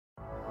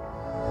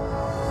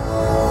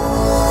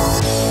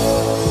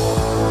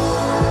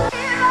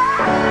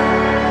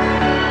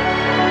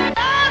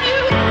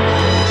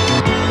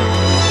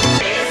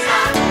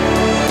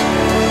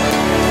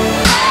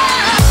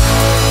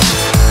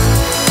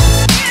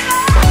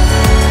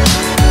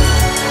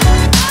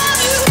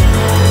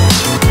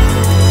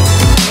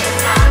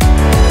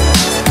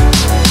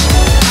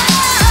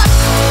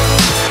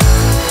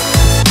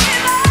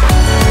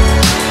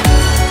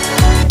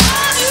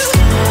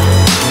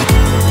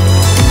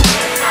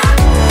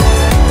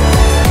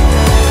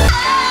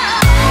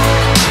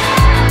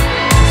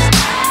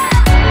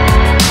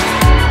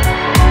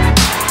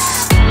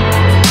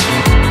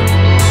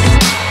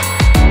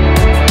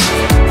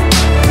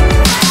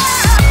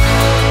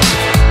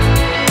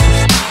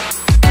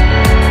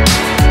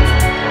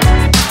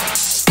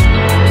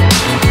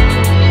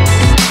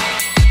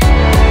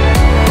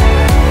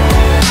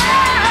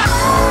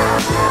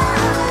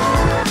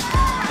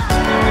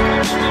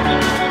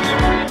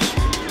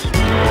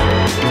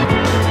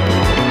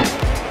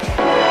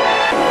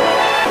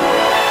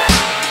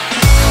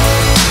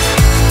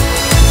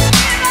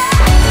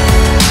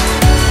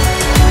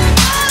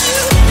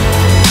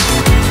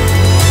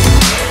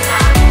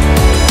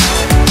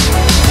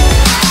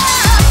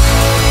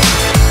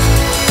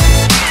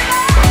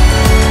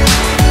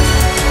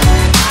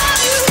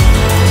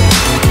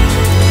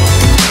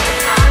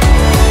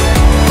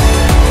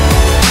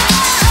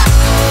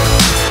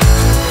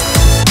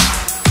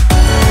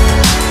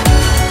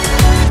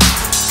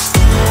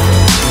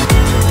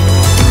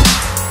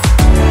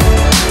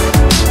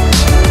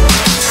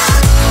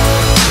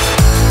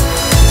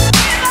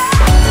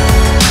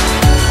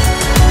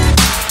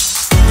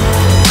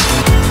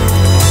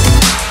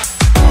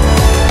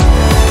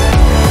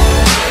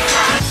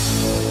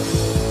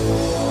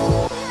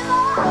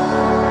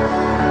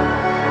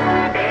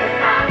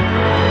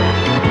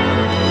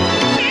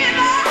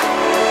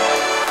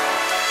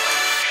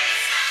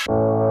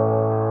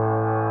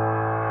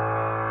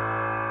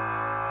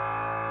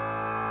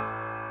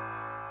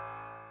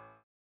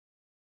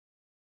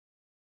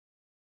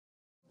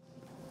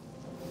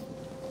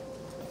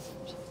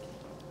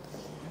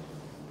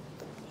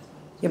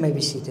You may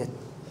be seated.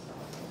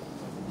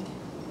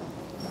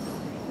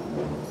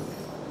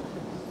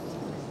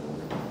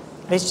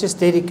 Let's just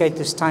dedicate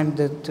this time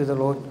to the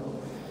Lord.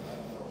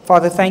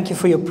 Father, thank you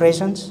for your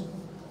presence,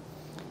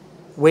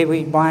 where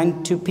we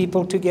bind two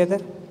people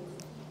together,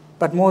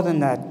 but more than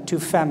that, two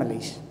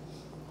families.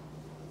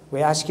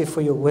 We ask you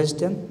for your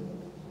wisdom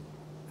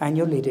and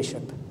your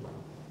leadership.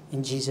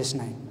 In Jesus'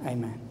 name,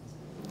 amen.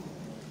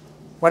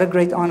 What a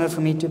great honor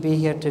for me to be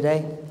here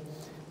today,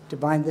 to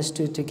bind these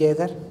two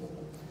together.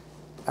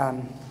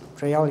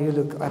 Brielle, you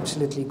look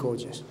absolutely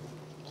gorgeous.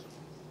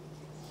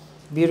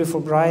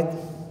 Beautiful bride,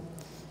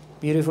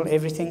 beautiful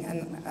everything.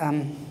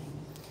 And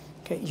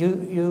okay,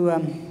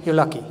 you're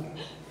lucky.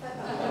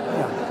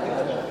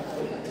 Yeah.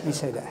 Let me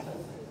say that.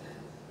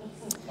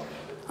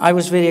 I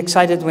was very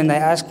excited when they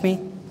asked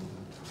me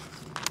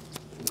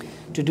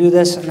to do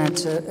this, and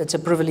it's a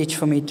privilege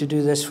for me to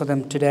do this for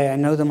them today. I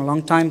know them a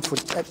long time,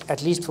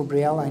 at least for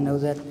Brielle, I know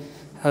that,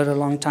 her a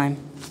long time.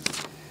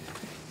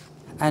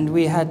 And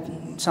we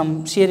had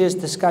some serious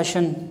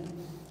discussion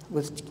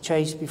with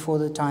Chase before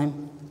the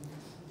time.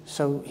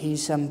 So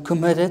he's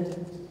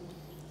committed,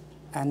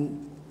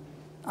 and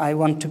I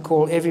want to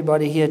call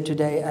everybody here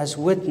today as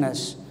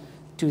witness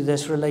to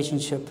this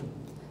relationship.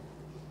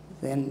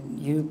 Then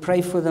you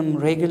pray for them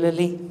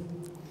regularly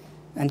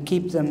and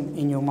keep them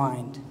in your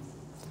mind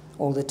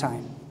all the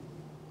time.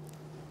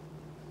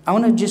 I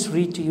want to just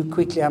read to you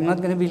quickly. I'm not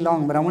going to be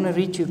long, but I want to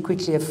read to you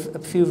quickly a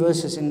few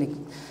verses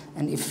in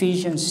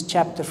Ephesians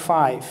chapter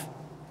 5.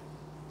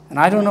 And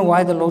I don't know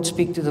why the Lord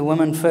speaks to the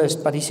women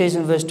first, but he says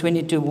in verse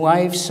 22,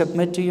 wives,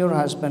 submit to your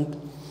husband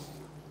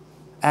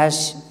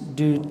as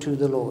do to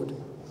the Lord.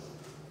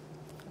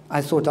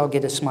 I thought I'll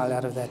get a smile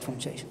out of that from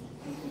Chase.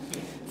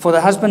 For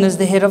the husband is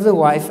the head of the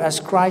wife, as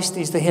Christ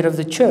is the head of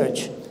the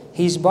church,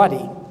 his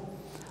body,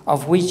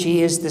 of which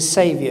he is the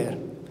Savior.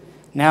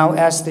 Now,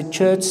 as the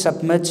church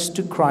submits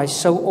to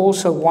Christ, so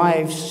also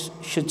wives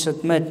should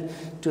submit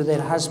to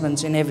their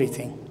husbands in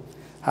everything.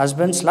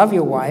 Husbands, love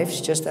your wives,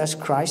 just as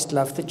Christ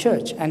loved the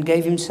church and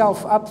gave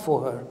himself up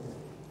for her,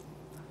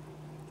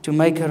 to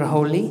make her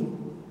holy,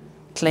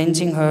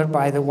 cleansing her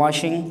by the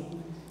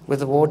washing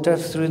with water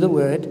through the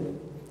word,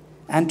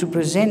 and to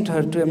present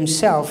her to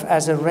himself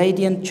as a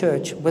radiant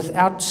church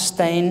without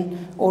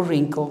stain or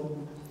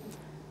wrinkle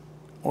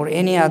or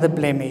any other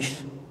blemish,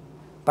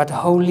 but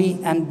holy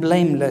and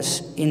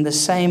blameless. In the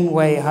same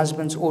way,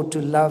 husbands ought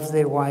to love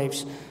their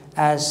wives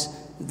as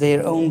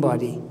their own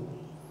body.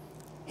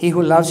 He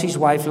who loves his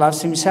wife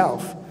loves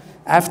himself.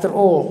 After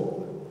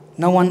all,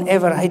 no one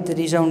ever hated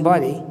his own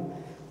body,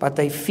 but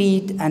they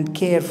feed and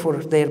care for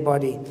their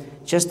body,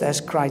 just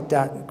as Christ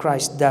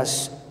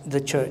does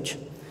the church.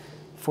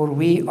 For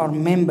we are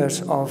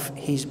members of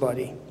his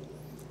body.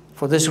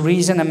 For this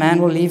reason, a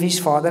man will leave his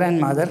father and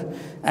mother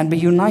and be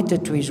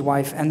united to his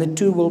wife, and the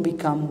two will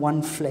become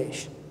one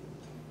flesh.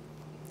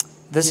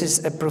 This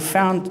is a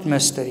profound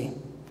mystery,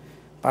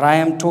 but I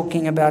am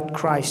talking about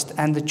Christ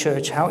and the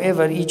church.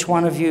 However, each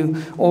one of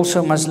you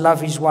also must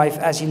love his wife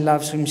as he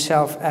loves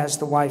himself, as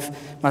the wife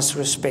must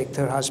respect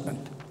her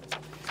husband.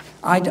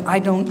 I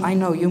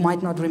know you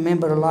might not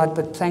remember a lot,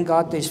 but thank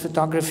God there's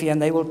photography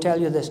and they will tell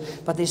you this.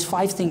 But there's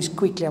 5 things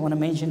quickly I want to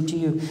mention to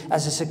you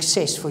as a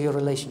success for your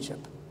relationship.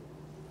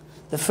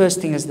 The first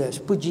thing is this: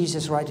 put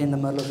Jesus right in the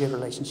middle of your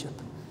relationship.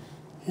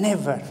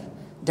 Never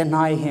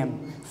deny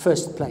him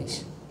first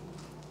place.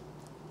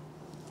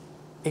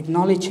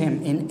 Acknowledge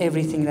him in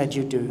everything that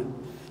you do.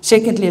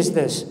 Secondly is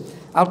this: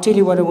 I'll tell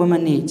you what a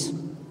woman needs.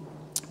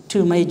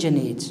 2 major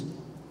needs.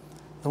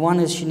 The one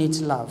is she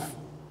needs love.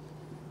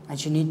 And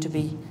she needs to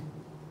be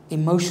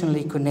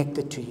emotionally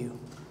connected to you.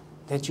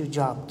 That's your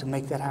job, to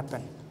make that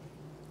happen.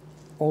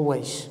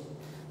 Always.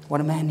 What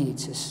a man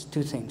needs is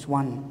 2 things.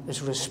 One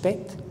is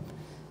respect,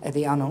 and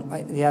the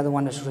other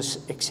one is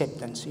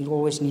acceptance. He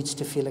always needs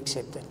to feel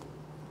accepted.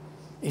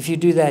 If you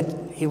do that,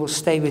 he will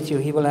stay with you.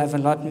 He will have a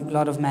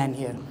lot of man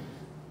here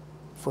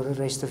for the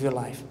rest of your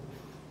life.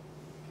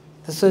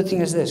 The third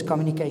thing is this: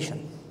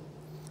 communication.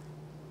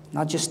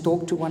 Not just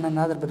talk to one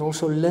another, but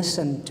also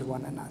listen to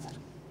one another.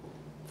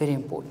 Very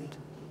important.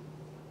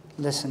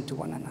 Listen to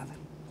one another.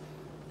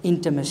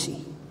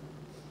 Intimacy.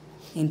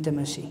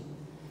 Intimacy.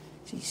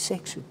 See,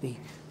 sex would be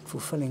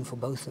fulfilling for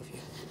both of you.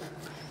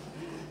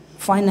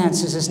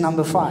 Finances is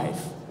number 5.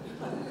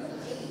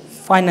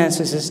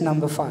 Finances is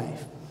number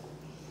 5.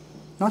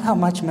 Not how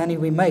much money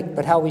we make,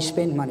 but how we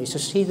spend money. So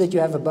see that you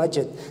have a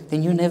budget.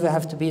 Then you never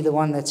have to be the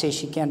one that says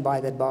she can't buy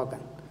that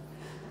bargain.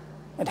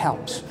 It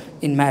helps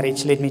in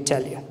marriage, let me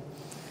tell you.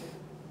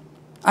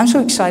 I'm so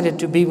excited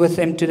to be with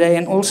them today,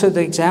 and also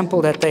the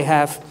example that they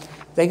have.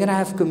 They're going to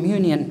have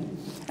communion,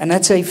 and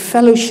that's a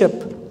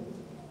fellowship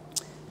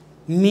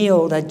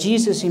meal that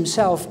Jesus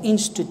himself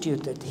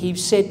instituted. He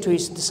said to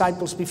his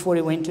disciples before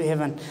he went to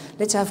heaven,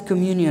 let's have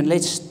communion,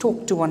 let's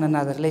talk to one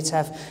another, let's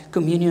have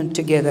communion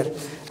together.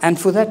 And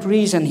for that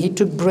reason, he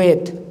took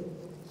bread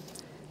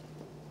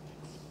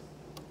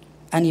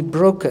and he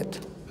broke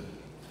it.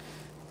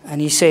 And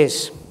he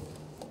says,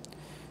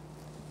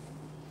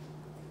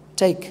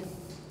 take,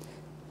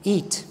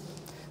 eat.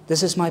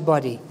 This is my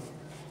body.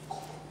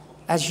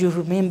 as you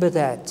remember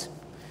that,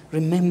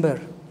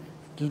 remember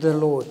the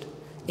Lord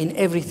in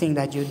everything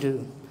that you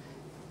do.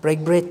 Break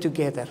bread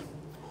together.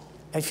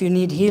 If you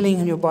need healing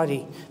in your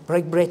body,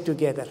 break bread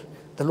together.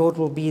 The Lord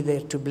will be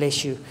there to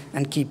bless you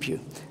and keep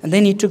you. And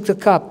then he took the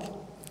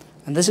cup,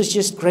 and this is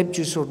just grape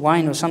juice or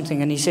wine or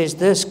something, and he says,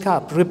 this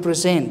cup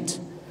represents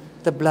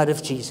the blood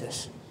of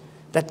Jesus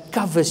that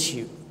covers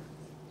you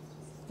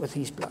with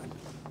his blood.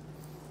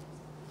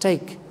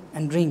 Take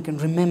and drink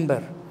and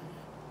remember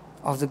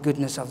of the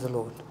goodness of the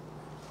Lord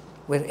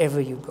wherever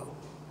you go.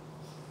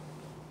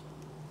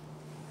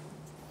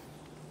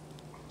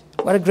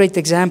 What a great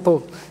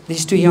example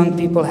these two young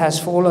people has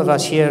for all of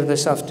us here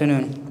this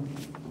afternoon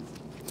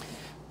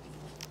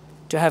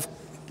to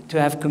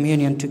have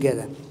communion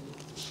together.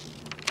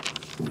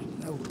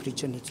 Oh,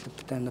 preacher needs to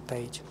put down the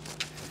page.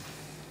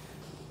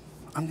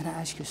 I'm going to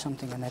ask you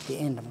something, and at the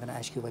end I'm going to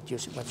ask you what you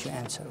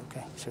answer,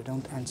 okay? So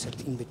don't answer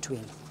in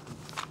between.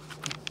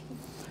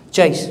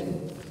 Chase,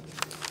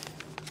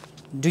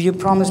 do you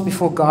promise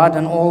before God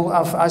and all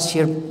of us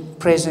here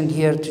present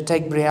here to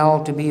take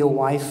Brielle to be your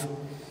wife?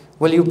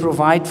 Will you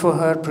provide for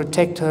her,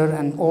 protect her,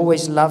 and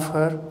always love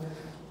her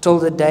till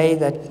the day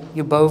that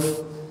you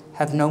both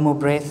have no more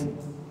breath?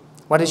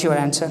 What is your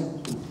answer?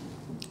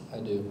 I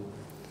do.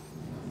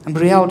 And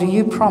Brielle, do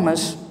you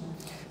promise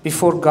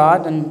before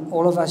God and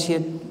all of us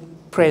here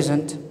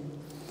present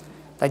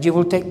that you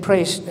will take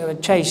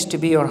Chase to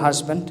be your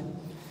husband,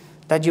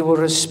 that you will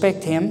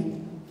respect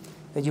him,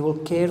 that you will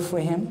care for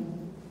him,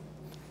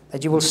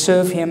 that you will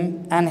serve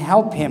him and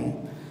help him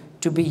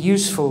to be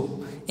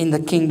useful in the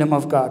kingdom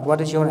of God?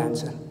 What is your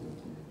answer?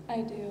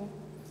 I do.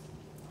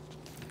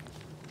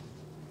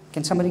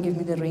 Can somebody give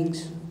me the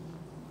rings?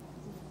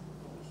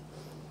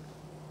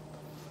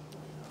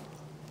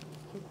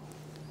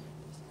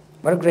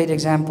 What a great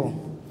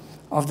example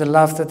of the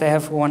love that they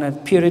have for one another,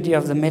 purity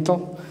of the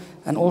metal,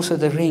 and also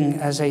the ring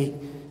as a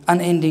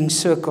unending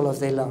circle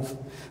of their love.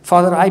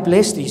 Father, I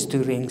bless these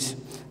two rings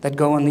that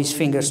go on these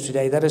fingers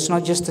today, that it's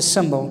not just a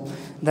symbol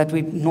that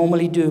we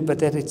normally do, but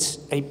that it's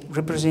a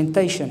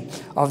representation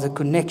of the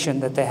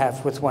connection that they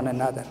have with one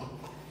another.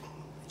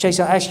 Chase,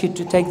 I ask you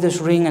to take this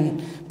ring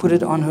and put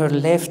it on her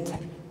left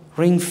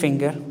ring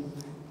finger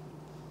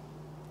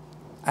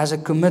as a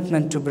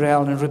commitment to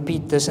Brielle, and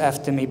repeat this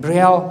after me.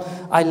 Brielle,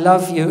 I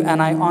love you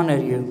and I honor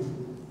you.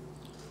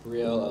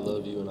 Brielle, I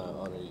love you and I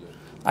honor you.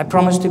 I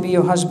promise to be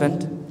your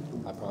husband.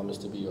 I promise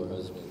to be your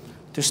husband.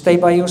 To stay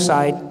by your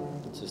side.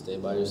 To stay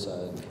by your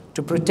side.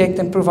 To protect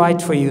and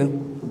provide for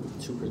you.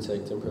 To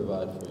protect and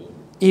provide for you.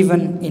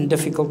 Even in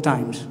difficult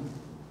times.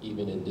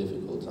 Even in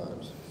difficult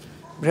times.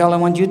 Brielle, I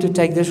want you to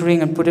take this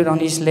ring and put it on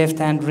his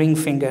left-hand ring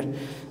finger,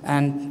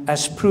 and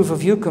as proof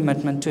of your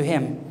commitment to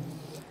him,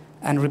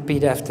 and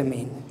repeat after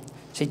me.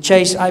 Say,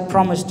 Chase, I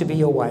promise to be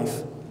your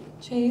wife.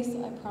 Chase,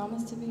 I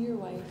promise to be your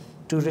wife.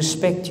 To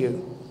respect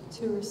you.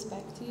 To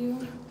respect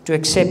you. To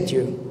accept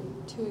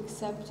you. To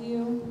accept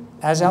you.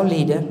 As our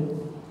leader.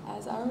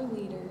 As our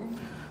leader.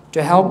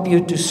 To help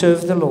you to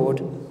serve the Lord.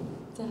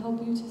 To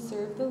help you to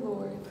serve the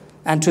Lord.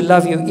 And to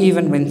love you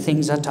even when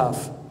things are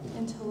tough.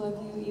 And to love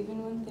you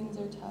even when things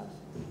are tough.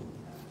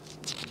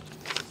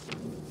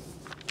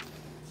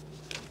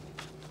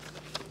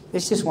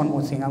 There's just one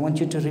more thing. I want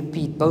you to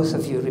repeat, both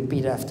of you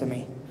repeat after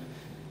me.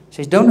 It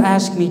says, don't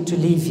ask me to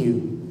leave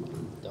you.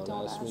 Don't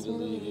ask me to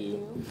leave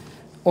you.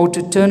 Or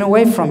to turn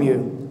away from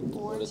you.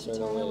 Or to turn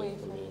away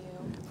from you.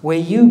 Where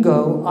you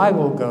go, I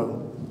will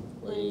go.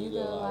 Where you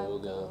go, I will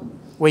go.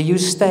 Where you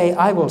stay,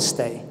 I will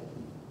stay.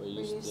 Where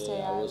you stay,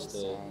 I will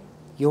stay.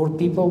 Your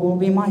people will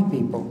be my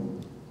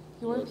people.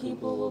 Your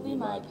people will be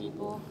my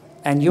people.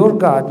 And your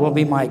God will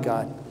be my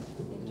God.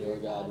 And your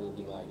God will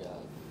be my God.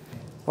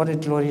 What a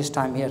glorious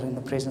time here in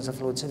the presence of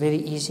the Lord. It's very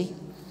easy,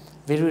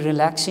 very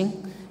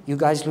relaxing. You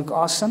guys look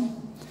awesome.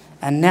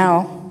 And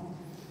now,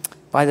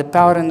 by the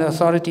power and the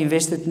authority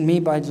invested in me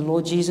by the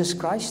Lord Jesus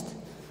Christ,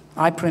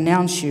 I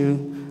pronounce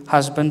you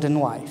husband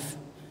and wife.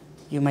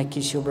 You may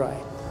kiss your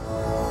bride.